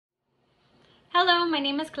Hello, my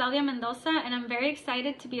name is Claudia Mendoza, and I'm very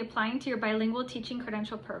excited to be applying to your bilingual teaching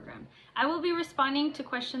credential program. I will be responding to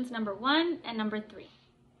questions number 1 and number 3.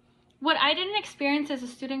 What I didn't experience as a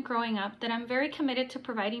student growing up that I'm very committed to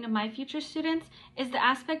providing to my future students is the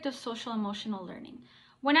aspect of social emotional learning.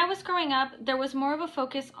 When I was growing up, there was more of a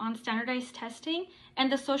focus on standardized testing,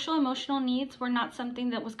 and the social emotional needs were not something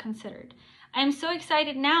that was considered. I am so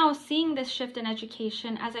excited now seeing this shift in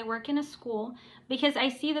education as I work in a school because I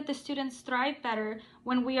see that the students thrive better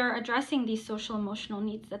when we are addressing these social emotional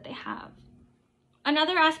needs that they have.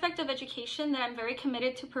 Another aspect of education that I'm very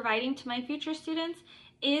committed to providing to my future students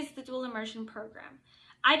is the dual immersion program.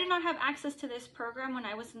 I did not have access to this program when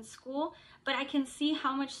I was in school, but I can see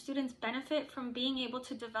how much students benefit from being able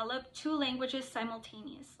to develop 2 languages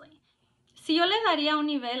simultaneously. Si yo le daría un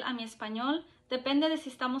nivel a mi español, depende de si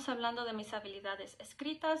estamos hablando de mis habilidades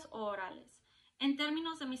escritas o orales. En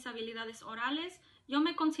términos de mis habilidades orales, yo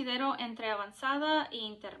me considero entre avanzada e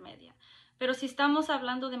intermedia. Pero si estamos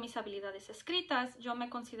hablando de mis habilidades escritas, yo me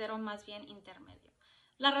considero más bien intermedio.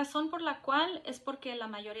 La razón por la cual es porque la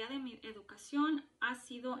mayoría de mi educación ha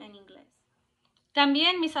sido en inglés.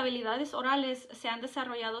 También mis habilidades orales se han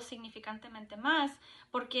desarrollado significantemente más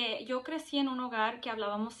porque yo crecí en un hogar que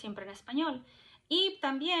hablábamos siempre en español. Y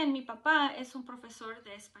también mi papá es un profesor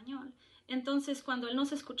de español. Entonces, cuando él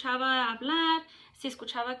nos escuchaba hablar, si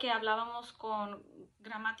escuchaba que hablábamos con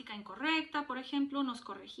gramática incorrecta, por ejemplo, nos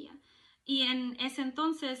corregía. Y en ese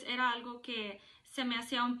entonces era algo que se me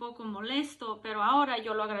hacía un poco molesto, pero ahora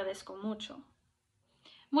yo lo agradezco mucho.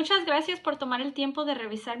 Muchas gracias por tomar el tiempo de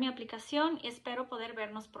revisar mi aplicación y espero poder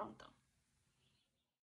vernos pronto.